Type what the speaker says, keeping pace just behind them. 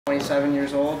27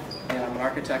 years old, and I'm an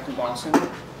architect in Boston,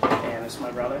 and this is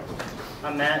my brother.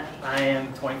 I'm Matt. I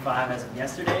am 25 as of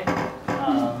yesterday.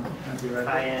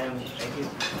 I am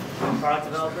a product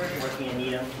developer working in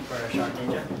meetup for Shark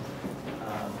Ninja.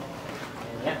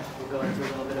 And yeah, we'll go into a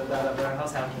little bit about our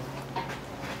house hacking.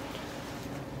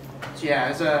 So yeah,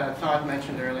 as Todd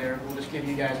mentioned earlier, we'll just give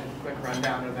you guys a quick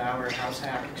rundown of our house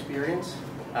hack experience.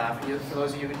 For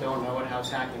those of you who don't know what house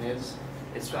hacking is,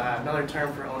 it's another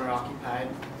term for owner-occupied.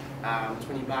 It's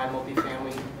when you buy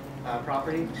multifamily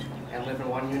property and live in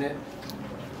one unit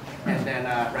and then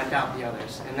rent out the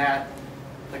others. And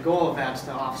the goal of that is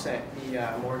to offset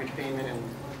the mortgage payment and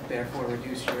therefore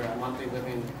reduce your monthly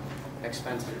living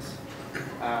expenses.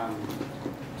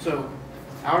 So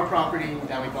our property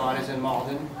that we bought is in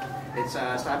Malden. It's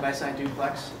a side-by-side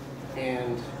duplex,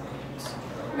 and it's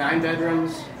 9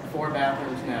 bedrooms, 4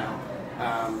 bathrooms now,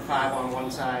 5 on one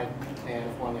side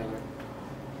and 4 on the other.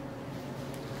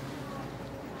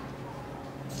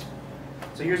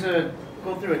 So here's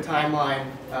go through a timeline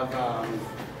of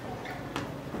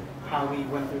how we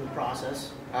went through the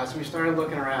process. So we started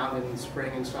looking around in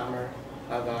spring and summer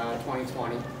of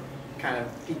 2020, kind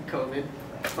of peak COVID,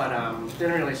 but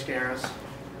didn't really scare us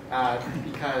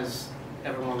because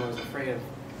everyone was afraid of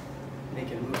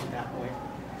making moves at that point.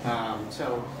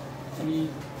 So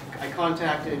I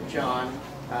contacted John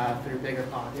through Bigger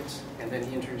Pockets, and then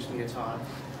he introduced me to Todd.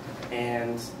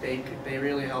 And they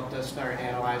really helped us start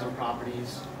analyzing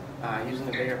properties using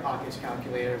the Bigger Pockets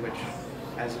calculator, which,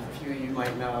 as a few of you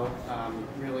might know,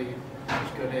 really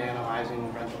is good at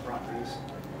analyzing rental properties.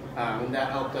 And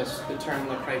that helped us determine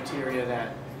the criteria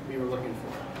that we were looking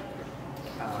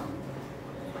for.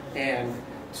 And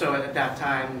so at that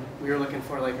time, we were looking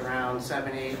for like around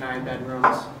 7, 8, 9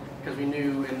 bedrooms, because we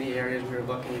knew in the areas we were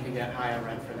looking we could get higher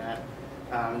rent for that.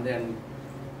 And then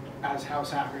as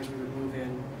house hackers, we would move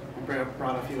in. We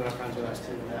brought a few of our friends with us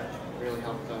too. That really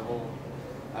helped the whole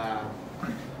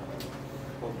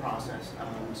process.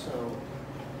 So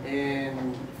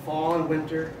in fall and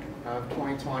winter of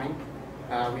 2020,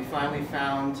 we finally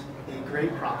found a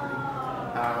great property.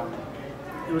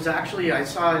 It was actually, I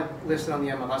saw it listed on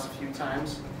the MLS a few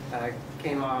times.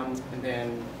 Came on and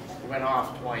then went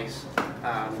off twice.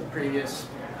 The previous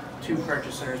 2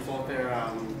 purchasers, both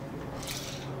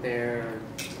their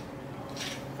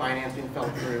financing fell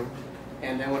through.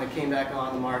 And then when it came back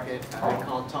on the market, I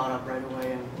called Todd up right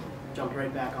away and jumped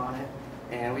right back on it.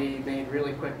 And we made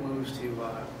really quick moves to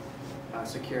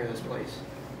secure this place.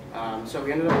 So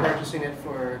we ended up purchasing it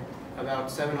for about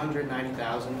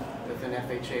 $790,000 with an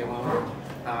FHA loan.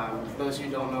 For those of you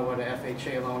who don't know what an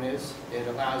FHA loan is, it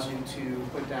allows you to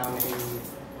put down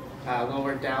a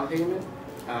lower down payment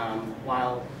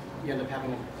while you end up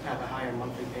having to have a higher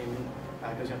monthly payment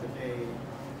because you have to pay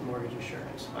mortgage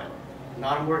insurance. But I'm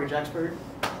not a mortgage expert,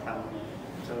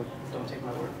 so don't take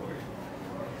my word for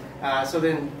it. So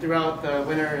then throughout the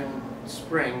winter and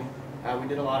spring, we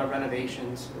did a lot of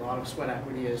renovations, a lot of sweat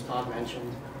equity, as Todd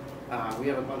mentioned. We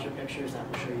have a bunch of pictures that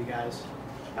we'll show you guys,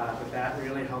 but that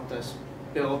really helped us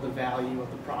build the value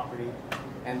of the property.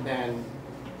 And then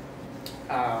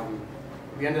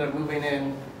we ended up moving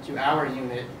in to our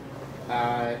unit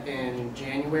in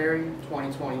January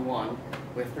 2021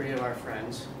 with 3 of our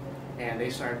friends, and they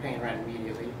started paying rent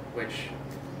immediately, which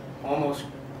almost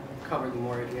covered the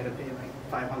mortgage. We had to pay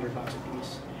like $500 a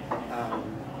piece.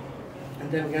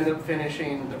 And then we ended up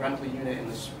finishing the rental unit in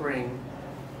the spring,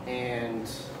 and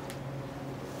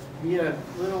we had a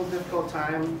little difficult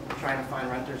time trying to find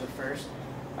renters at first.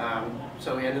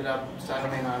 So we ended up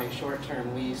settling on a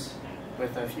short-term lease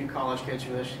with a few college kids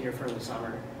who lived here for the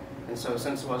summer. And so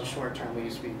since it was a short-term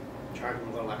lease, we charged them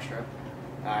a little extra.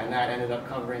 And that ended up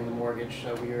covering the mortgage.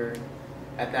 So we were,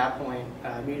 at that point,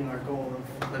 meeting our goal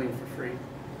of living for free.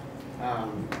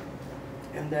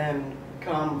 And then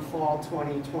come fall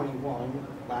 2021,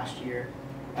 last year,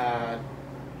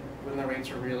 when the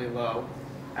rates were really low,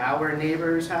 our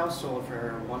neighbor's house sold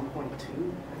for 1.2,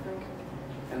 I think.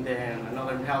 And then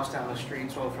another house down the street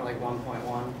sold for like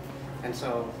 1.1. And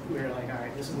so we were like, all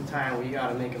right, this is the time we got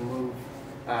to make a move.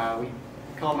 We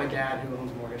called my dad, who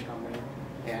owns a mortgage company,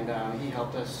 and he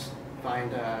helped us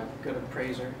find a good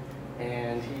appraiser,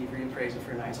 and he reappraised it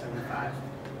for $975,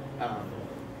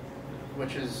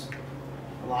 which is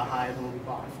a lot higher than what we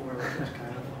bought it for, which was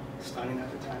kind of stunning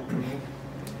at the time for me.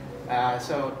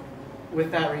 So with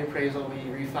that reappraisal,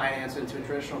 we refinanced into a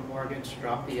traditional mortgage,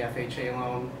 dropped the FHA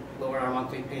loan, lowered our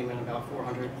monthly payment about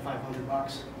 $400,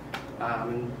 $500,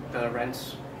 and the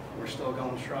rents were still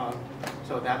going strong.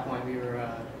 So at that point, we were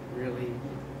really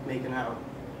making out.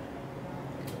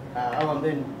 And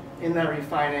then in that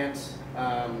refinance,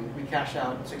 we cashed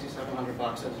out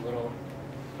 $6,700 as a little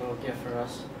gift for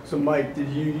us. So Mike, did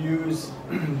you use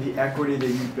the equity that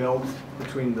you built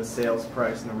between the sales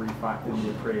price and the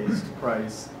appraised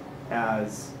price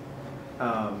as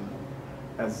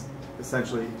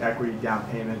essentially equity down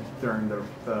payment during the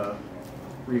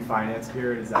refinance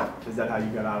period? Is that how you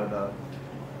got out of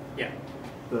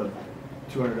the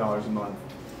 $200 a month?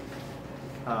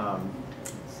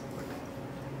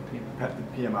 The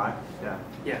PMI? Yeah.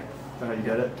 Yeah. Is that how you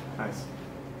did it? Nice.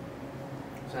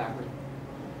 Exactly.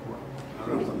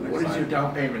 What is your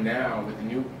down payment now with the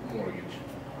new mortgage?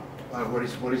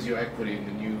 What is your equity in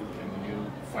the new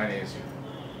financing?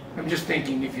 I'm just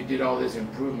thinking if you did all this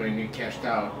improvement and you cashed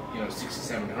out,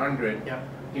 $6,700. Yeah.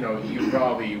 You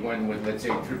probably went with, let's say,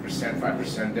 3%,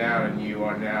 5% down, and you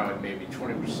are now at maybe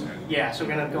 20%. Yeah, so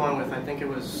we ended up going with, I think it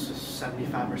was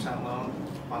 75% loan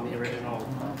on the original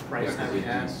price that we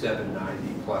had.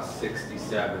 790 plus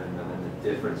 67, and then the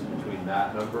difference between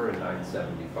that number and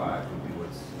 975 would be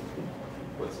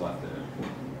what's left in it.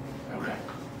 Okay.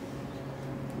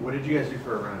 What did you guys do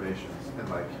for renovations, and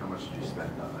how much did you spend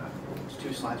on that? It's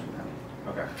 2 slides from now.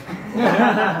 Okay.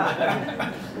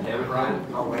 Damn it, Ryan.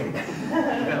 I'll wait.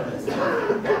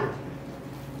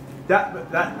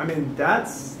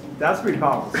 That's pretty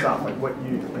powerful stuff. What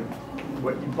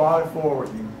you bought it for,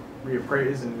 what you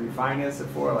reappraised and refinanced it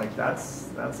for, that's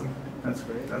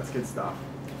great. That's good stuff.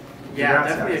 Yeah,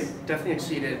 Congrats, definitely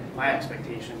exceeded my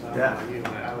expectations. I don't know about you,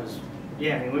 but I was.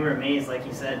 Yeah, I mean, we were amazed, like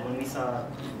you said, when we saw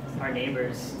our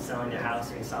neighbors selling their house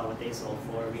and we saw what they sold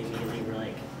for, we immediately were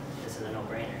like, this is a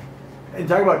no-brainer. And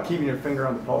talk about keeping your finger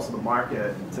on the pulse of the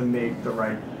market to make the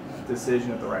right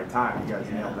decision at the right time. You guys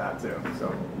nailed that too.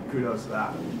 So kudos to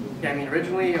that. Yeah, I mean,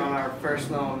 originally on our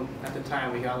first loan at the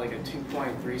time, we got like a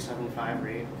 2.375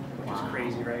 rate, which is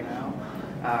crazy right now.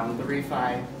 The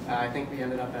refi, I think we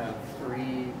ended up at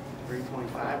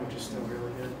 3.5, which is still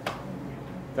really good.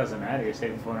 Doesn't matter. You're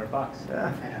saving $400.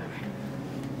 Yeah.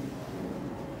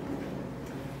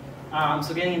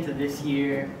 So getting into this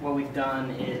year, what we've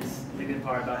done is the good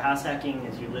part about house hacking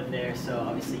is you live there, so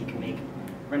obviously you can make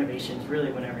renovations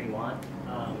really whenever you want.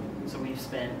 So we've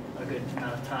spent a good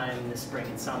amount of time this spring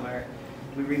and summer.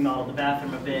 We remodeled the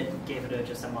bathroom a bit, gave it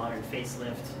just a modern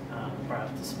facelift, brought it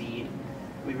up to speed.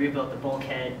 We rebuilt the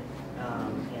bulkhead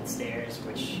and stairs,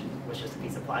 which was just a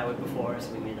piece of plywood before,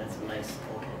 so we made that some nice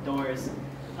bulkhead doors.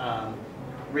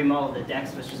 Remodeled the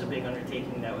decks, which was a big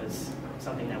undertaking. That was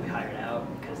something that we hired out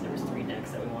because there was 3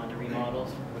 decks that we wanted to remodel,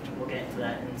 which we'll get into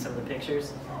that in some of the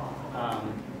pictures.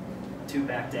 2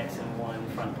 back decks and 1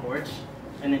 front porch,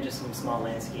 and then just some small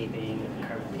landscaping and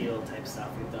curb appeal type stuff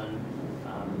we've done.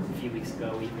 A few weeks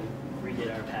ago, we even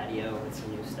redid our patio with some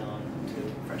new stone to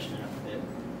freshen it up a bit.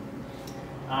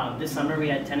 This summer we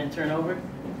had tenant turnover,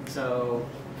 so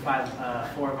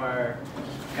 4 of our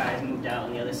guys moved out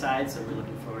on the other side, so we're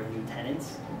looking for new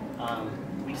tenants.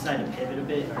 We decided to pivot a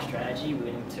bit in our strategy.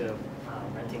 We went into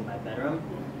renting by bedroom.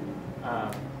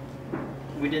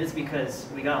 We did this because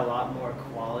we got a lot more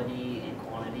quality and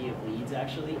quantity of leads,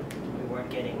 actually. We weren't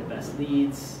getting the best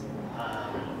leads.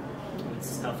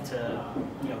 It's tough to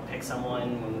pick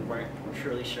someone when we weren't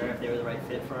truly sure if they were the right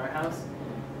fit for our house.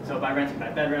 So by renting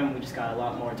by bedroom, we just got a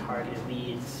lot more targeted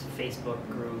leads, Facebook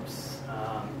groups,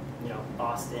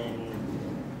 Boston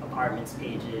apartments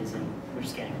pages, and we're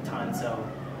just getting a ton. So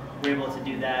we're able to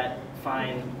do that,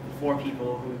 find 4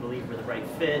 people who we believe were the right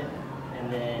fit,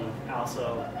 and then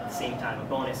also at the same time a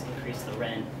bonus increase the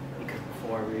rent, because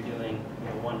before we were doing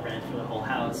 1 rent for the whole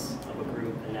house of a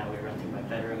group, and now we're renting by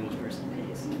bedroom, each person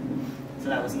pays. So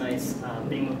that was nice.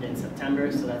 They moved in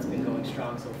September, so that's been going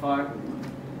strong so far.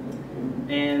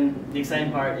 And the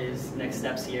exciting part is next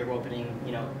steps here. We're opening,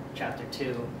 chapter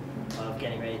 2 of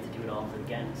getting ready to do it all over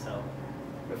again. So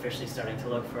we're officially starting to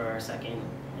look for our second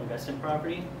investment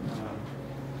property,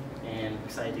 and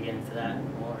excited to get into that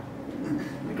more.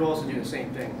 The goal is to do the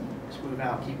same thing. Just move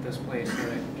out, keep this place, get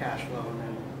a cash flow, and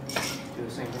then do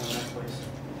the same thing in the next place.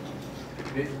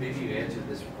 Maybe you answered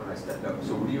this when I stepped up.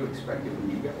 So what do you expect when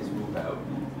you guys move out?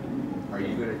 Are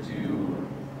you going to do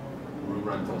room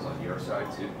rentals on your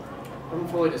side too? I haven't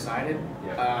fully decided.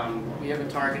 Yeah. We have a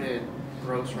targeted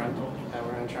gross rental that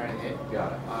we're going to try to hit.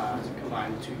 Got it. As a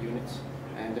combined 2 units.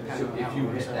 And depending So on if how you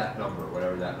we hit sell. that number,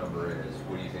 whatever that number is,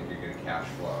 what do you think you're going to cash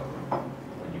flow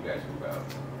when you guys move out?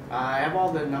 I have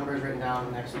all the numbers written down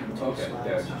in the next 2 Okay, slides.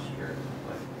 yeah, just curious.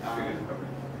 Figured it covered.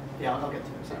 Yeah, I'll get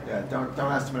to it. Sorry. Yeah, don't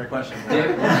ask too many questions. You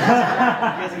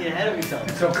guys are getting ahead of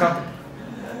yourselves. So come.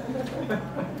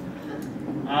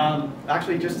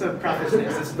 Actually, just to preface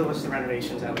this is the list of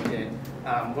renovations that we did.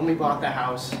 When we bought the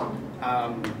house,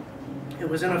 it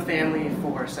was in a family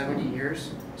for 70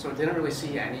 years, so it didn't really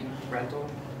see any rental,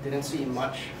 didn't see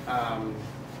much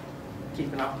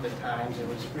keeping up with the times. It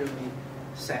was really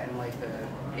set in like the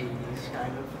 80s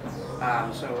kind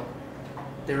of. So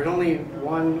there was only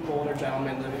one older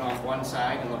gentleman living on one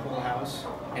side in the whole house,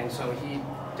 and so he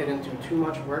didn't do too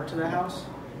much work to the house.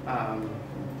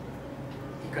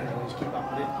 He couldn't always keep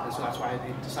up with it, and so that's why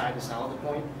they decided to sell at the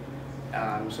point.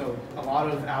 So a lot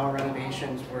of our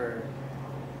renovations were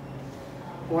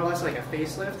more or less like a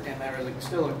facelift, and there was like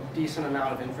still a decent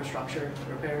amount of infrastructure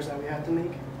repairs that we had to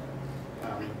make.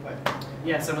 But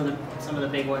yeah, some of the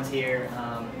big ones here.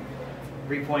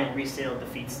 Repoint and resealed the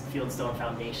fieldstone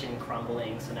foundation,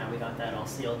 crumbling, so now we got that all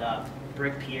sealed up.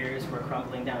 Brick piers were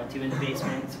crumbling down into in the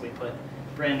basement, so we put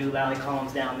brand new lally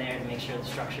columns down there to make sure the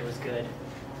structure was good.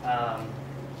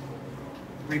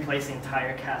 Replacing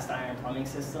entire cast iron plumbing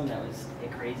system, that was a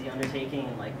crazy undertaking,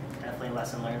 and like definitely a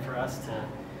lesson learned for us to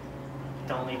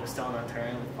don't leave a stone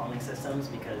unturned with plumbing systems,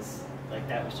 because like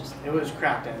that was just, it was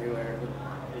cracked everywhere.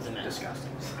 it was a mess.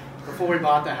 Disgusting. Before we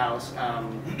bought the house,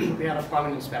 we had a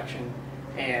plumbing inspection,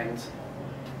 and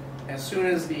as soon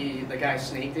as the guy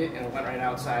snaked it and it went right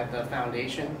outside the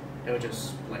foundation, it would just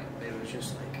split. It was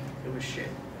just like, it was shit,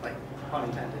 like pun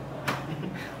intended.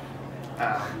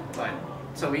 But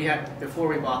so we had, before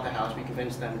we bought the house, we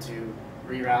convinced them to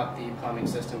reroute the plumbing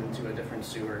system into a different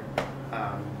sewer,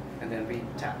 and then we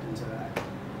tapped into that.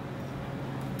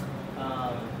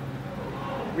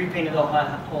 Repainted the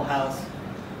whole house.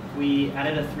 We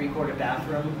added a 3/4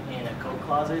 bathroom and a coat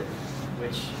closet,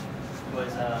 which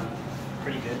was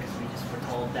pretty good because we just were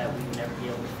told that we would never be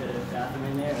able to fit a bathroom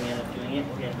in there, and we ended up doing it.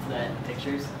 We'll get into that in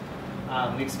pictures.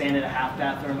 We expanded a half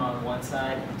bathroom on one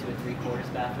side into a 3/4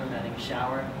 bathroom, adding a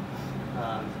shower,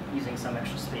 using some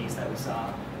extra space that we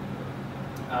saw.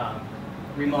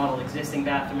 Remodeled existing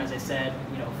bathroom, as I said,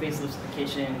 you know, facelifts to the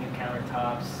kitchen, new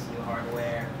countertops, new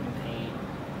hardware, new paint.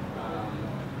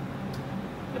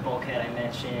 The bulkhead I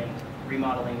mentioned,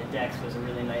 remodeling the decks was a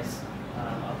really nice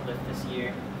uplift this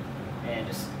year, and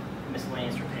just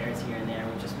miscellaneous repairs here and there.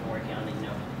 We've just been working on it, you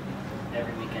know,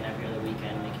 every weekend, every other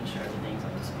weekend, making sure everything's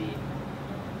up to speed.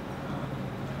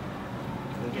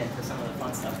 We'll get into some of the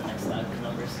fun stuff the next slide with the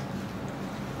numbers.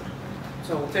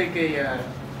 So we'll take a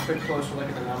quick closer look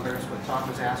at the numbers, what Todd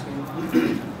was asking.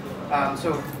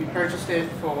 So we purchased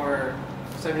it for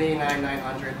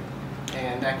 $79,900,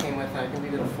 and that came with, I think we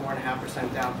did a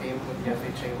 4.5% down payment with the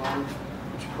FHA loan,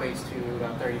 which equates to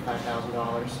about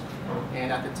 $35,000.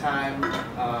 And at the time,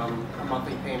 our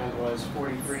monthly payment was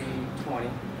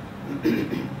 $43.20.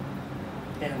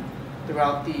 And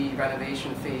throughout the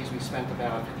renovation phase, we spent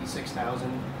about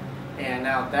 $56,000. And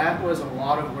now that was a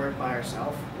lot of work by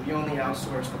ourselves. We only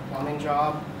outsourced the plumbing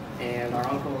job, and our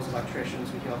uncle's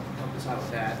electricians, we helped us out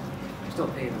with that. We still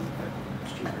pay them, but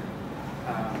it's cheaper.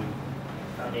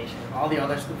 Foundation. All the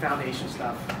other foundation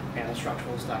stuff and the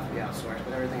structural stuff we outsourced,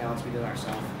 but everything else we did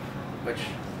ourselves, which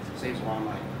saves a lot of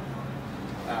money.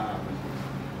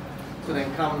 So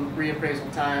then come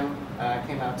reappraisal time,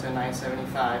 came out to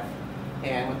 $975,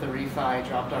 and with the refi,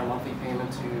 dropped our monthly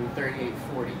payment to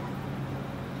 $38.40.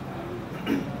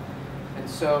 And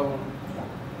so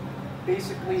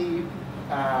basically,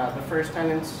 the first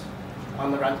tenants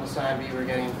on the rental side, we were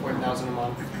getting $4,000 a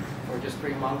month for just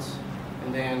 3 months.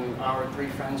 And then our 3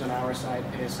 friends on our side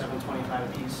pay us $725 a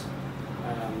piece,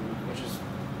 which is a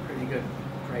pretty good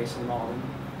price in Waltham.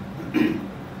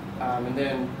 And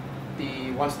then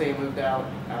once they moved out,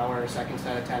 our second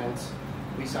set of tenants,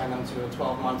 we signed them to a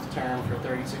 12-month term for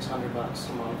 $3,600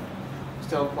 a month,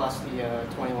 still plus the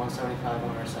 $2,175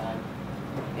 on our side.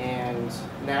 And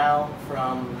now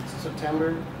from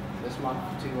September, this month,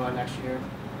 to next year,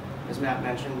 as Matt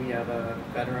mentioned, we have a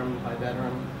bedroom by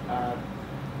bedroom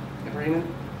agreement,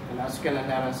 and that's going to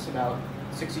net us about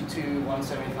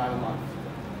 $62,175 a month.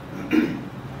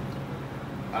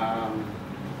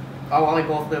 While they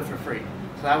both live for free,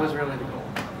 so that was really the goal.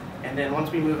 And then once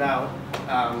we move out,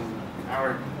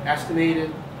 our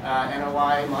estimated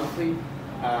NOI monthly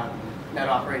net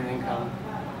operating income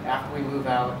after we move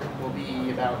out will be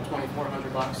about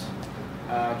 $2,400,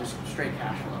 just straight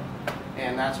cash flow.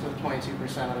 And that's with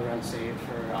 22% of the rent saved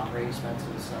for operating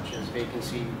expenses such as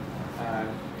vacancy,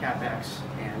 CapEx,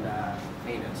 and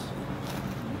maintenance.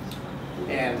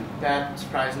 And that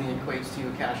surprisingly equates to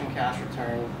a cash-on-cash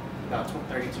return about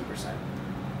 32%.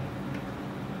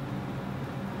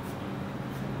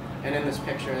 And in this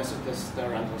picture, this is the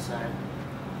rental side.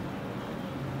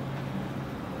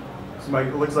 So Mike,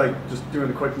 it looks like, just doing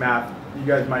the quick math, you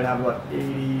guys might have about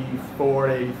 $84,000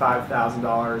 to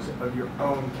 $85,000 of your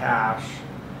own cash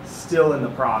still in the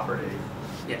property.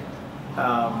 Yeah.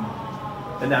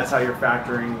 And that's how you're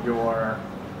factoring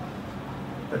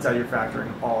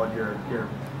all of your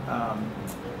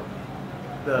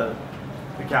the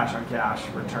the cash on cash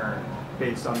return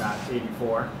based on that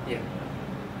 84. Yeah.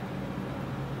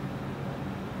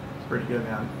 It's pretty good,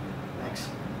 man. Thanks.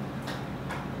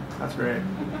 That's great.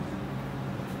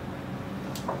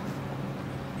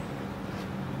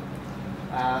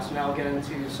 So now we'll get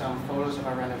into some photos of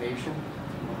our renovation.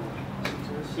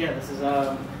 Yeah, this is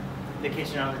the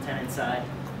kitchen on the tenant side.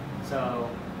 So,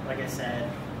 like I said,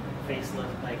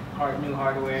 facelift, like new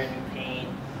hardware, new paint.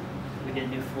 We did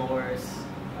new floors,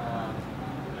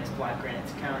 nice black granite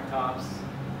countertops.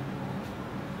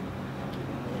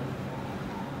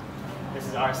 This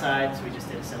is our side, so we just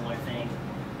did a similar thing,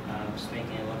 just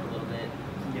making it look a little bit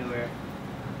newer.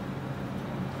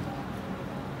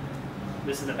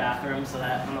 This is the bathroom, so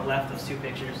that on the left, those two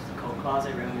pictures is the coat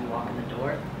closet, right when you walk in the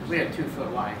door. We had a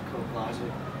 2-foot wide coat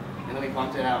closet, and then we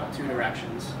bumped it out in 2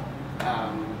 directions.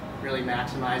 Really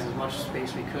maximize as much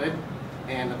space we could,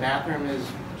 and the bathroom is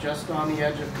just on the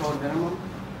edge of code minimum,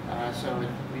 so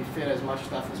we fit as much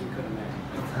stuff as we could in there.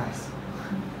 Nice.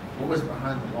 What was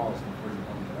behind the walls before you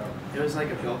bumped it out? It was like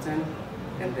a built-in,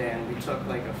 and then we took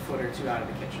like a foot or 2 out of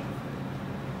the kitchen,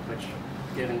 which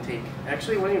give and take.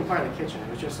 Actually, it wasn't even part of the kitchen. It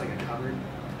was just like a cupboard.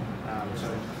 So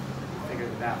I figured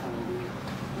the bathroom would be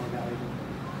more valuable.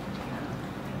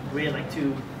 We had like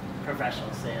 2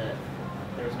 professionals say that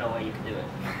there was no way you could do it.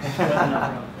 There wasn't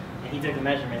enough room. And he took the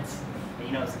measurements, and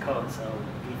he knows the code, so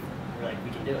we were like,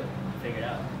 we can do it. Figure it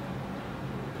out.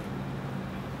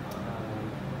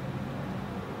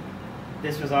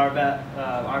 This was our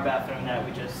bathroom that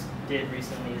we just did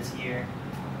recently this year.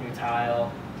 New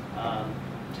tile,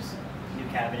 just new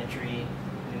cabinetry,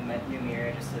 new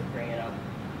mirror just to bring it up,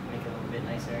 make it a little bit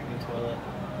nicer. New toilet.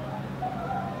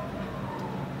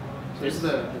 So this is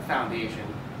the foundation.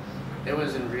 It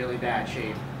was in really bad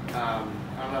shape. I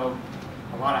don't know,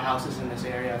 a lot of houses in this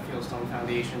area have fieldstone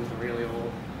foundations, they're really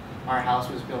old. Our house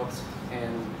was built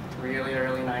in really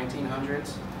early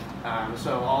 1900s.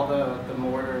 So all the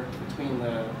mortar between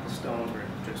the stones were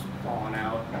just falling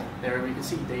out. There we could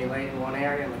see daylight in one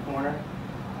area in the corner.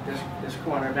 This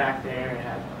corner back there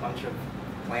had a bunch of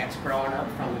plants growing up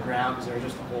from the ground because there was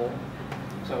just a hole.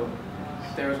 So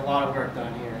there was a lot of work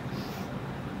done here.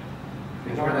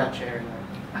 Ignore that chair in there.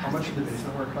 How much did the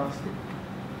basement work cost?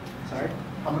 Sorry?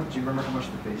 How much? Do you remember how much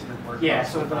the basement work cost? Yeah,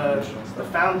 so the foundational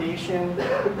stuff? foundation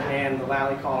and the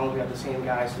lally columns we had the same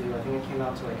guys do. I think it came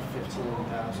out to like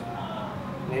 15,000.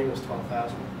 Maybe it was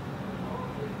 12,000.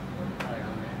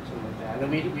 Something like that.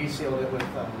 And then we sealed it with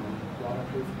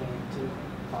waterproof paint too,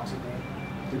 epoxy paint.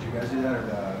 Did you guys do that or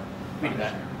the? We did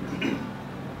that.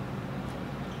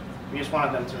 We just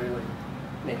wanted them to really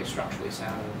make it structurally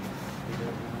sound. And be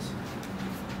good for us.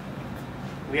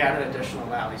 We added additional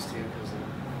lallies too because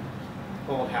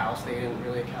the old house, they didn't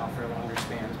really account for longer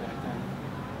spans back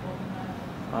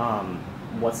then.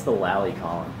 What's the lally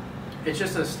column? It's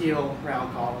just a steel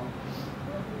round column.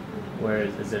 Where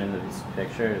is it in this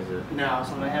picture? Is it? No,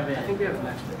 so I think we have the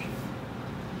next picture.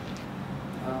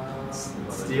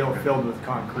 Steel filled with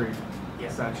concrete, Yeah.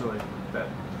 essentially. That.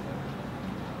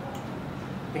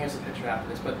 I think it's the picture after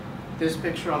this, but this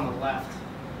picture on the left,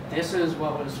 this is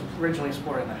what was originally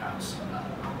sported in the house,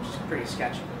 which is pretty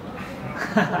sketchy.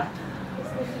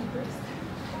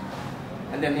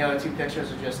 And then the other 2 pictures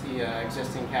are just the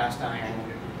existing cast iron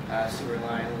sewer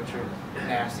line, which are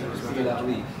nasty. Remember that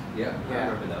leak? Yeah, I Yeah.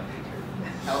 remember that leak.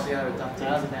 That was the other duct tape.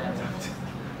 That was a bad one.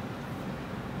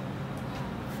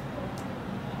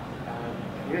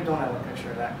 You don't have a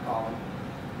picture of that column.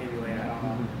 Maybe later, I don't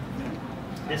know.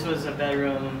 This was a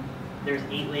bedroom. There's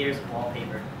 8 layers of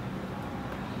wallpaper.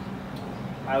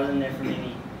 I was in there for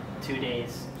maybe 2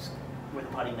 days with a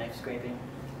putty knife scraping.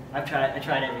 I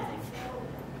tried everything.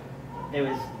 It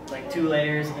was like 2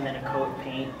 layers and then a coat of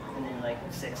paint and then like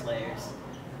 6 layers.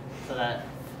 So that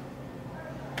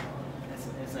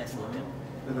it's nice looking.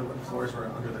 And the floors were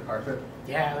under the carpet?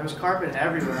 Yeah, there was carpet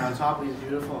everywhere on top of these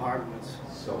beautiful hardwoods.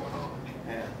 So calm.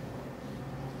 Yeah.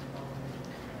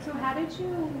 So how did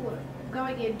you,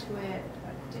 going into it,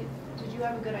 did you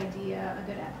have a good idea of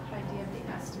the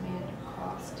estimated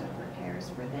cost of repairs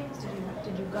for things?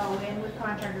 Did you go in with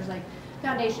contractors like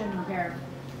foundation repair,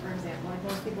 for example? Like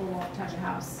most people won't touch a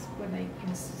house when they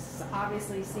can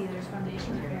obviously see there's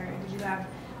foundation repair.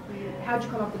 How'd you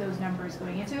come up with those numbers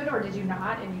going into it, or did you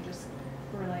not and you just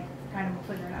were like kind of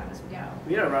figure it out as we go?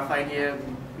 We had a rough idea.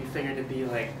 We figured it'd be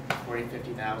like 40,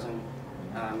 50,000,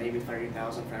 maybe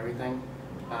 30,000 for everything.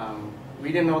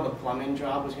 We didn't know the plumbing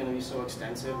job was going to be so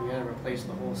extensive. We had to replace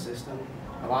the whole system.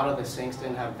 A lot of the sinks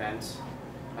didn't have vents,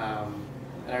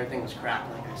 and everything was cracked,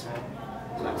 like I said.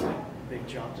 So that's like a big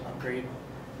jump to upgrade.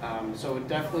 So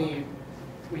definitely,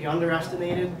 we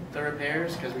underestimated the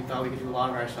repairs because we thought we could do a lot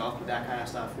of ourselves, but that kind of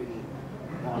stuff we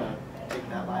want to take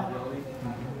that liability.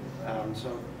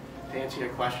 So to answer your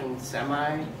question,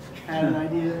 semi had an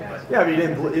idea. But Yeah, but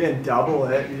you didn't double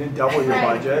it. You didn't double your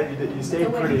Right. budget. You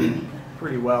stayed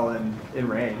pretty well in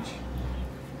range.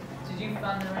 Did you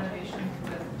fund the renovation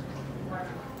with what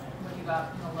you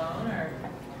got in the loan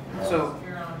or So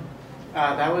your own?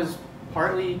 that was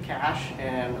partly cash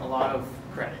and a lot of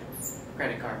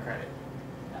credit card credit,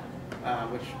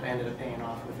 which I ended up paying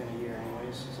off within a year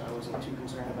anyways, so I wasn't too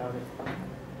concerned about it.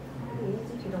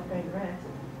 Easy if you don't pay the rent.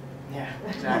 Yeah,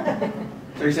 exactly.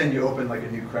 So you're saying you opened like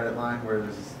a new credit line where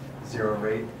there's 0%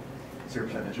 rate,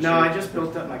 0% interest rate? No, I just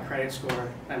built up my credit score.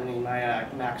 I mean, my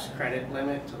max credit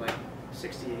limit to like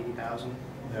 80,000,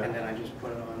 Yeah. and then I just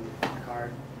put it on the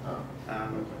card. Oh.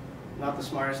 Not the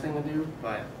smartest thing to do,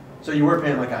 but So you were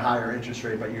paying like a higher interest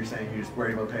rate, but you're saying you just were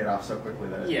able to pay it off so quickly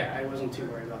that it... yeah, I wasn't too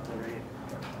worried about the rate.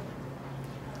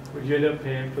 Would you end up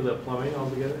paying for the plumbing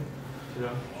altogether? You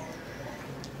know?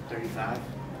 35.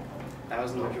 That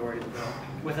was the majority of the bill.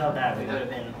 Without that, we would have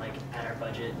been like at our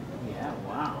budget. Yeah,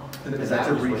 wow. Is that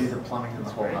to redo the plumbing in the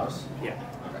whole house? Yeah.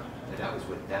 And that was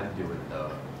with them doing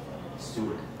the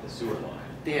sewer line.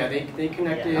 Yeah, they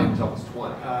connected That was almost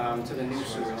 20. to the new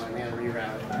sewer line. They had to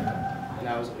reroute it, and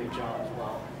that was a big job as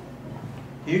well.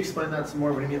 Can you explain that some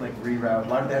more? What do you mean like reroute?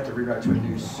 Why did they have to reroute to a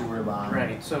new sewer line?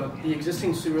 Right, so the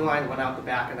existing sewer line went out the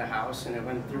back of the house and it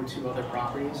went through 2 other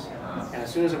properties. And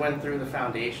as soon as it went through the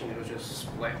foundation, it was just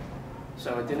split.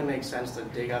 So it didn't make sense to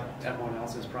dig up everyone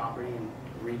else's property and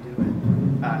redo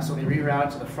it. So they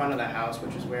rerouted to the front of the house,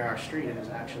 which is where our street is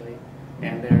actually.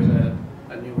 And there's a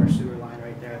newer sewer line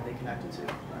right there that they connected to.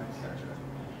 Right, gotcha.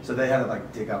 So they had to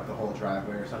like dig up the whole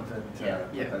driveway or something to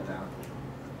Yeah. put that down?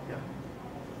 Yeah.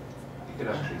 You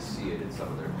can actually see it in some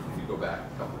of their, if you go back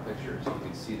a couple of pictures, you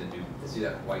can see see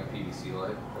that white PVC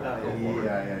line? Oh,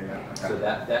 yeah. Yeah. So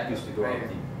Okay. that used to go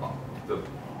out the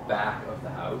back of the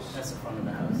house. That's the front of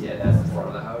the house. Yeah, that's the front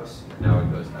of the house. Now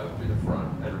it goes out through the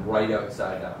front, and right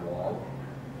outside that wall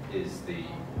is the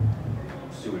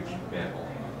sewage manhole.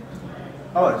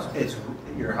 Oh, it's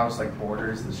your house like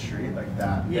borders the street like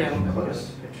that? Yeah, Very let me close. look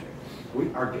at the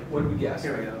picture. What did we guess?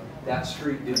 Here we go. That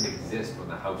street didn't exist when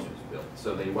the house was built,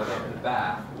 so they went out the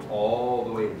back all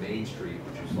the way to Main Street,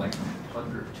 which was like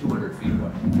 200 feet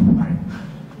away.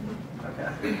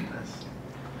 Okay. Nice.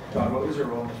 John, what was your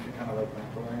role in this? Kind of like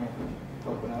mentoring,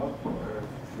 helping out, or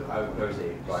I was a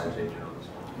buyer's agent on this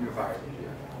one. you were fired?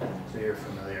 Yeah. So you're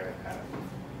familiar and kind of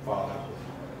followed up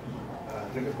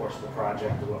with, through the course of the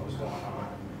project or what was going on.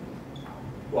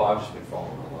 Well, I've just been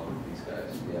following along with these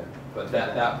guys, yeah. But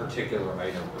that particular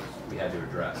item was, we had to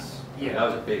address. Yeah. That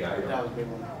was a big item. That was a big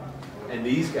one. And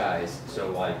these guys,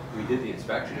 so like, we did the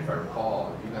inspection, if I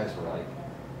recall, and you guys were like,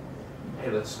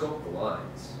 hey, let's scope the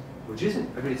lines. Which isn't,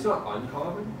 I mean, it's not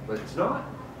uncommon, but it's not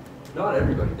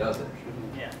everybody does it.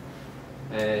 Yeah.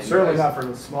 And Certainly you not guys, for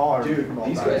the smaller. dude,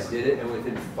 these guys multis. did it, and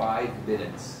within 5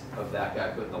 minutes of that guy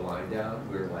putting the line down,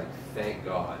 we were like, thank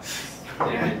God.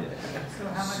 They did it. So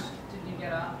how much did you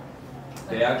get off?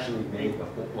 They actually made the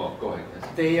whole, well, go ahead, guys.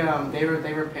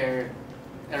 They repaired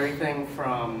everything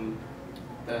from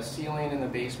the ceiling in the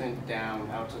basement down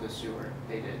out to the sewer.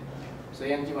 They did. So they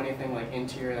didn't do anything like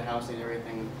interior of the house. They did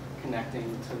everything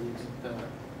connecting to the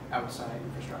outside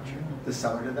infrastructure. The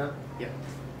seller did that? Yeah.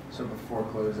 So before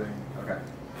closing, okay.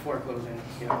 Before closing,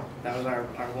 yeah. That was our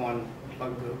one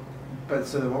bugaboo. But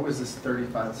so what was this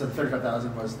 35? So the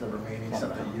 35,000 was the remaining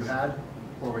stuff that you had,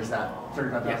 or was that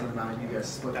 35,000 amount you guys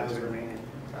split? That was those the two? remaining.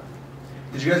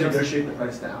 Did you guys negotiate the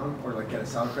price down, or like get a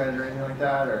sell credit or anything like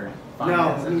that, or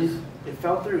No, finance it? it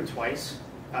fell through twice.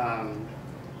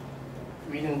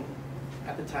 We didn't,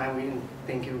 at the time, we didn't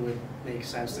think it would make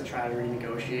sense to try to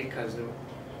renegotiate because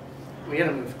we had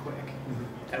to move quick.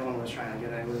 Everyone was trying to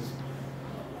get it. It was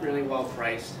really well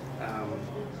priced.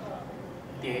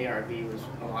 The ARV was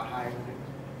a lot higher than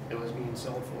it was being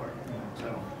sold for.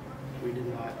 So we did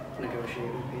not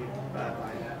negotiate with the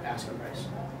by that asking price.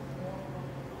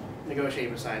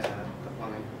 Negotiate besides the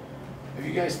plumbing. Have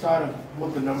you guys thought of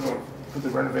what the number for the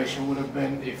renovation would have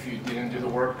been if you didn't do the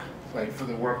work? Like for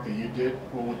the work that you did,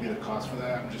 what would be the cost for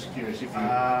that? I'm just curious if you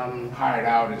hired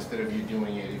out instead of you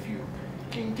doing it, if you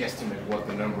can guesstimate what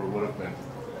the number would have been.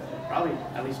 Probably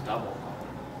at least double.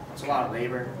 It's a lot of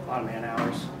labor, a lot of man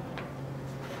hours.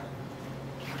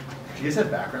 Do you guys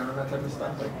have background on that type of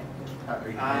stuff? Like, are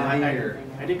you handy, or?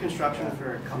 I did construction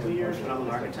for a couple of years, but I'm an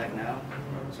architect now,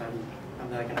 so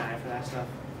I'm like an eye for that stuff.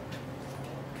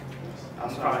 I'm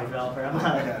a product developer. I'm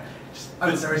not. Okay.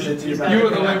 I'm sorry, said to you. You were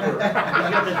the laborer. We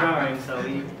got the drawing, so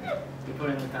we put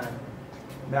in the time.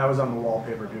 That was on the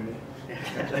wallpaper duty.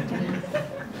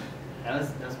 That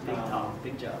was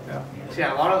big job. Yeah. So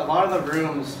yeah, a lot of the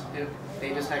rooms, they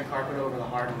just had carpet over the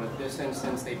hardwood. This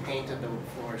instance, they painted the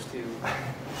floors too,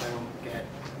 which I don't get,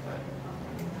 but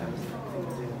that was the thing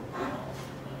to do.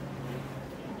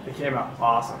 It came out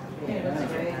awesome. Yeah,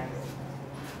 that's great.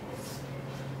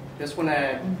 This one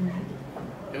had,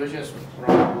 it was just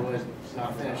raw wood,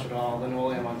 not finished at all,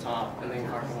 linoleum on top, and then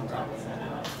carpet on top of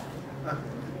that.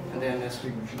 And then this,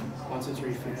 once it's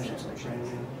refinished, it's like brand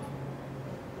new.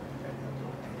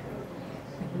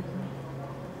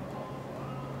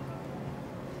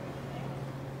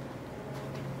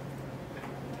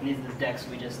 These are the decks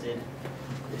we just did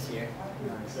this year.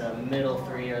 The middle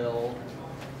three are the old.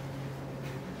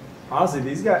 Honestly,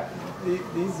 these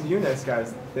units,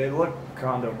 guys, they look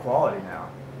condo quality now,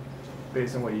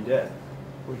 based on what you did,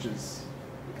 which is,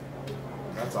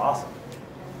 that's awesome.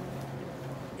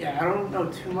 Yeah, I don't know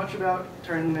too much about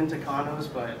turning them into condos,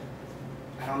 but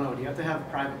I don't know. Do you have to have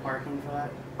private parking for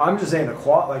that? I'm just saying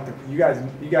you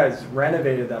guys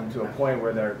renovated them to a point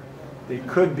where they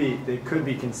could be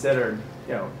considered,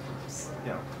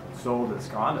 sold as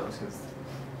condos because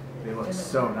they look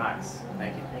so nice.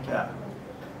 Thank you. Thank you. Yeah.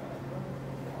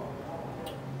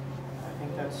 I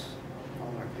think that's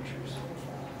all our pictures.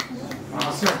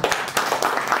 Awesome.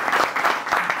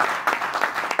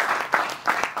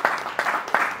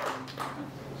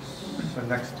 So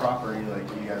next property, like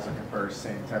you guys looking for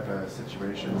same type of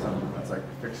situation, something that's like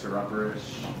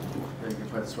fixer-upperish that you can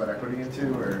put sweat equity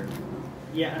into, or?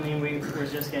 Yeah, I mean, we're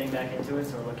just getting back into it,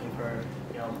 so we're looking for,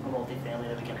 a multi-family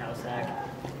that we can house hack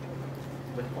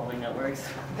with plumbing that works.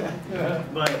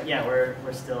 But yeah, we're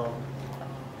still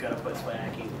gonna put sweat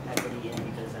equity in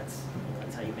because that's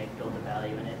how you build the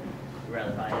value in it. We'd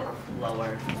rather buy it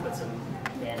lower, put some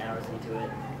man hours into it,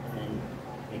 and then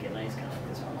make it nice, kind of like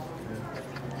this one.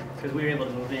 Because we were able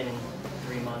to move in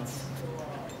 3 months.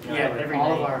 Every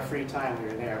all of our free time we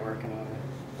were there working on it.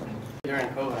 During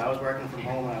COVID, I was working from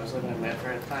home and I was living in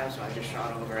Medford at the time, so I just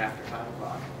shot over after 5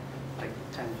 o'clock, like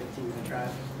 10, 15 minute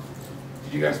drive.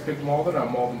 Did you guys pick Malden or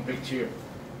Malden picked you?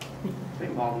 I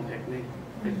think Waltham picked me.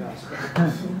 Picked us.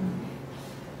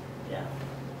 Yeah.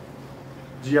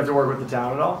 Did you have to work with the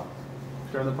town at all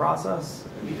during the process?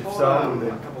 We If pulled so, a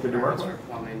couple did you work permits with? for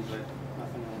plumbing, but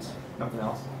nothing else. Nothing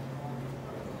else?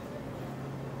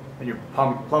 And your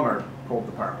plumber pulled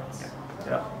the permits?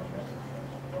 Yeah.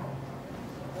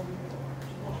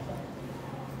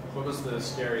 What was the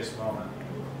scariest moment?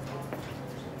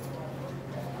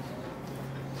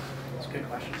 That's a good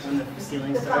question. When the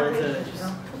ceiling started to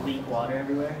just leak water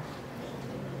everywhere.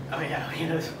 Oh yeah, we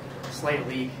had a slight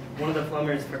leak. One of the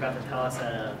plumbers forgot to tell us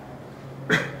that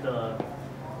the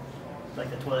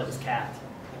toilet was capped,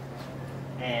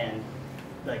 and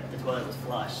the toilet was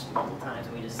flushed multiple times,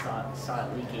 and we just saw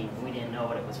it leaking, and we didn't know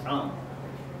what it was from.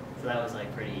 So that was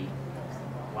pretty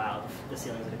wild. The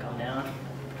ceilings had come down.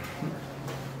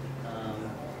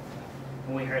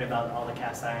 When we heard about all the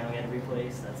cast iron we had to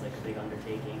replace, that's a big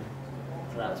undertaking.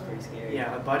 So that was pretty scary.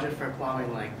 Yeah, the budget for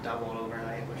plumbing doubled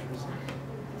overnight, which was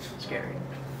scary.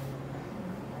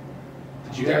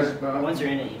 Did you guys? Once you're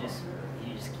in it, you just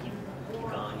keep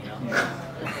going,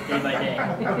 day by day.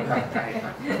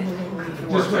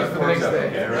 Just wait for the next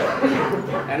day. Yeah,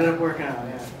 right. Ended up working out,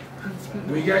 yeah.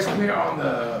 Were you guys clear on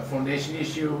the foundation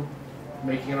issue,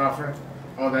 making an offer?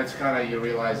 Oh, that's kind of, you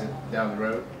realize it down the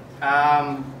road?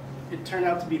 It turned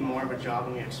out to be more of a job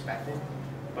than we expected,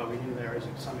 but we knew there was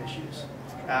some issues.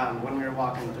 When we were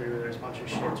walking through, there was a bunch of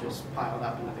shit just piled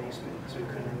up in the basement, so we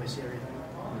couldn't really see everything.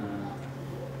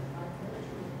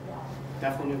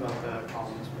 Definitely knew about the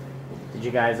columns. Did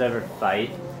you guys ever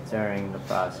fight during the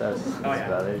process with Oh, yeah.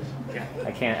 brothers? Yeah.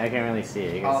 I can't really see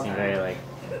it. You All guys the seem time. very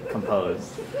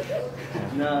composed.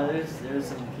 No, there's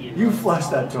some heated You moments.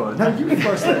 flushed that toilet. No, you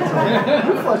flushed that toilet.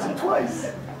 You flushed it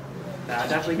twice. It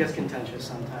definitely gets contentious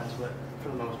sometimes, but for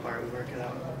the most part, we work it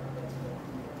out.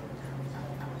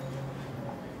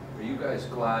 Are you guys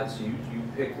glad, so you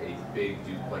picked a big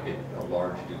a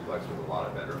large duplex with a lot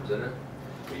of bedrooms in it?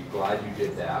 Are you glad you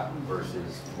did that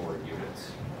versus more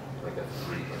units? Like a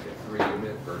three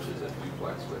unit versus a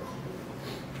duplex with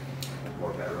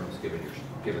more bedrooms,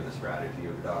 given the strategy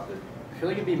you've adopted? I feel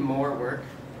like it'd be more work,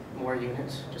 more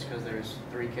units, just because there's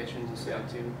 3 kitchens instead of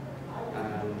 2.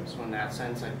 So in that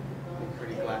sense, I'm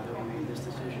pretty glad that we made this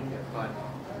decision, but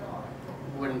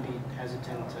wouldn't be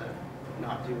hesitant to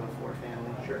not do a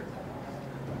 4-family. Sure.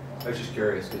 I was just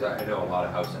curious because I know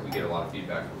we get a lot of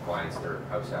feedback from clients that are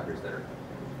house hackers that are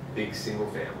big single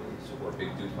families or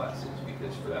big duplexes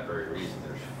because for that very reason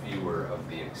there's fewer of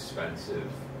the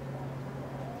expensive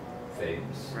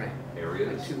things,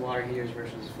 areas. Like 2 water heaters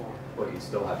versus 4. But you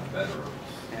still have the bedrooms.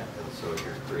 Yeah. And so if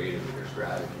you're creative with your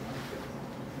strategy,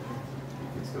 you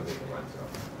can still get the rents up.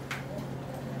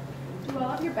 Do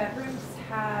all of your bedrooms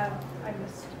have, I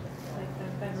missed, like the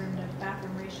bedroom to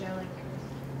bathroom ratio, like,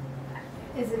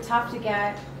 is it tough to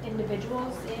get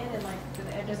individuals in and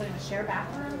like, does it share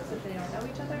bathrooms if they don't know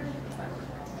each other?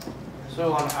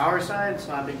 So on our side, it's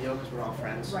not a big deal because we're all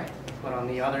friends. Right. But on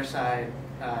the other side,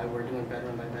 we're doing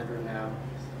bedroom by bedroom now.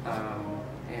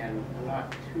 And I'm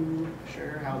not too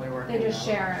sure how they're working. They just out.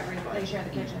 share everything, they share the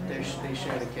kitchen. They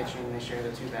share the kitchen, they share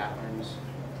the 2 bathrooms.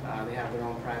 They have their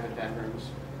own private bedrooms.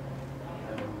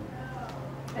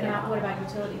 And how, what about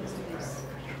utilities? Do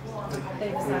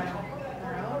they decide on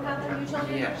their own how their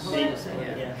utilities? Yes. They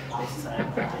decide, yeah, they decide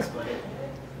how they split it.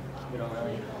 We don't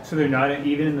really. So they're not,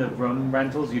 even in the room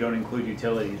rentals, you don't include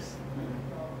utilities?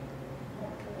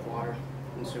 Water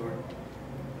and sewer.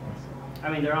 I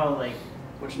mean, they're all like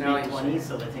Which now mid-20s,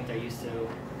 so they think they're used to,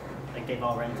 like they've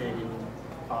all rented in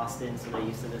Boston, so they're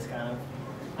used to this kind of.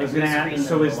 I was like, gonna we ask, screen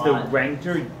so them is a the lot.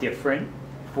 renter different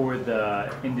for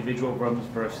the individual rooms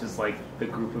versus like the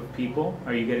group of people?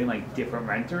 Are you getting like different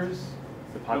renters,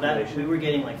 the Well, population? we were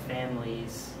getting like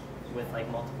families with like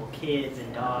multiple kids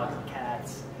and dogs and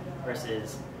cats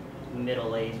versus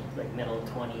middle-aged, like middle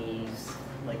 20s,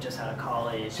 like just out of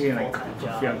college, So you're like full-time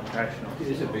job. young professionals. It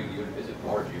is a big unit, it's a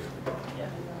large unit. Yeah.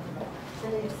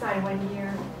 And then you sign 1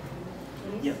 year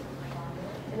lease? Yep.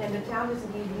 And then the town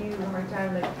doesn't give you a hard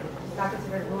time, like, it's not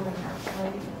considered moving house,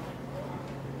 right?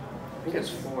 I think it's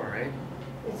 4, right?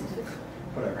 It's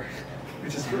Whatever. We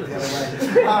just do it the other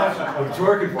way. It's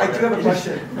working for I do have a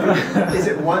question. Is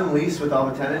it one lease with all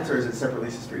the tenants, or is it separate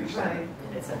leases for each right. tenant?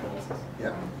 It's separate leases.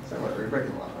 Yeah. So what, we're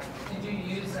breaking the law. Did you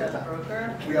use a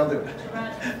broker We all do. to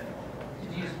rent?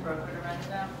 Did you use a broker to rent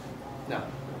it out? No.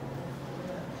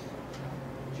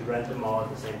 Did you rent them all at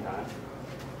the same time?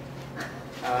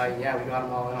 Yeah, we got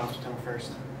them all in on September 1st.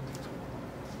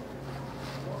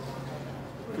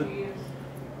 Would you use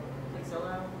like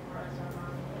Zillow or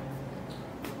Amazon?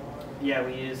 Yeah,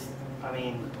 we used, I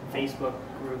mean, Facebook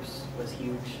groups was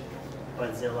huge,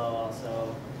 but Zillow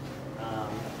also.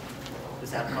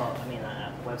 This app called,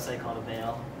 a website called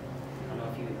Avail. I don't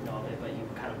know if you know of it, but you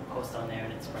kind of post on there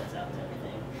and it spreads out to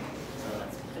everything. So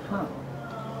that's been helpful.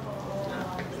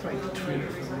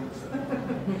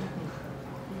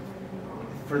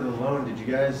 For the loan, did you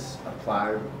guys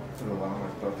apply for the loan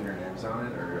with both of your names on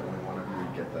it, or only one of you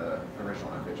would get the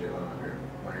original FHA loan under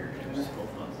one of your names? Just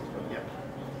both of us. Yep.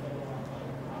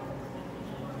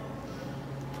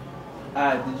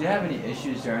 Did you have any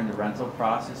issues during the rental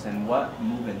process, and what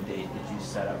move-in date did you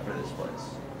set up for this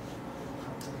place?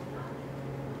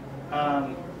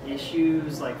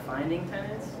 Issues like finding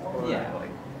tenants? Or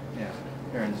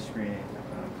during the screening.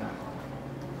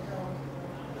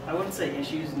 I wouldn't say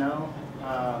issues, no.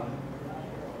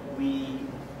 We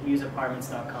use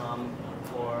apartments.com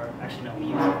for, actually no,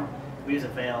 we use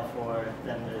Avail for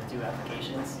them to do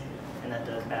applications, and that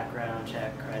does background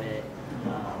check, credit,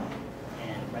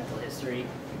 and rental history.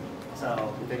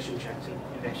 So Eviction check too.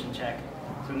 eviction check.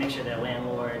 So we make sure their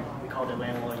landlord, we called their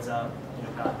landlords up,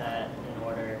 got that in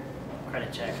order.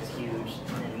 Credit check is huge,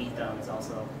 and then meet them is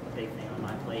also a big thing on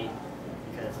my plate,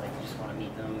 because like you just want to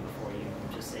meet them before you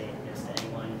just say yes to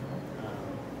anyone.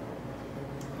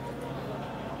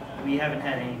 We haven't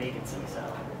had any vacancies, so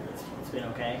it's been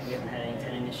okay. We haven't had any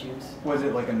tenant issues. Was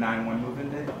it like a 9/1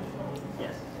 move-in date?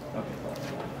 Yes. Okay.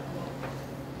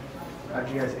 How'd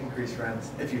you guys increase rents,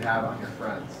 if you have, on your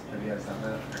friends? Have you guys done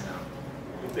that, or no?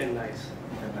 We've been nice.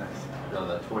 You've been nice. No,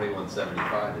 that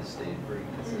 2175 has stayed pretty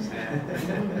consistent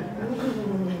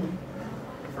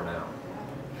for now.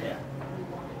 Yeah.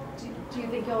 Do you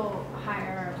think you'll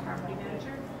hire a property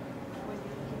manager?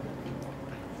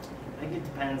 I think it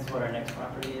depends what our next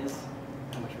property is,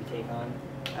 how much we take on.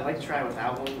 I'd like to try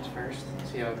without ones first,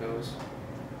 see how it goes.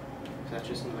 'Cause that's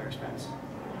just another expense.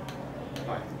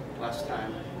 But less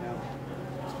time,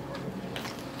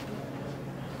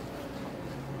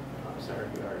 I'm sorry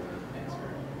if you already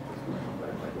answered, but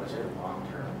like, what's your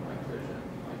long-term like vision,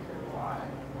 like your why?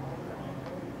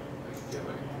 Like, do you have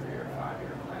like a 3 or 5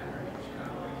 year plan, or you just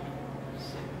kind of like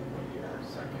see what your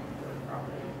second, third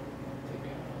property,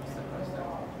 taking step by step?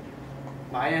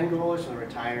 My end goal is to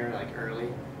retire like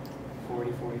early,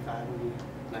 40, 45 would be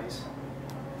nice.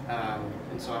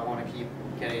 And so I want to keep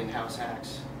getting house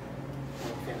hacks,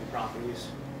 family properties,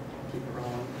 keep it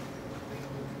rolling.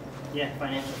 Yeah,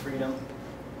 financial freedom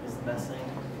is the best thing.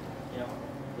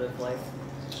 Live life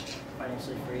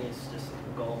financially free is just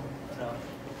a goal. So,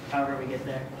 however we get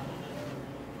there.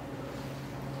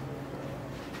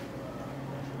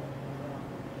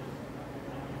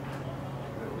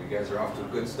 You guys are off to a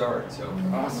good start, so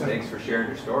Awesome. thanks for sharing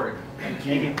your story. Thank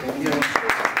you.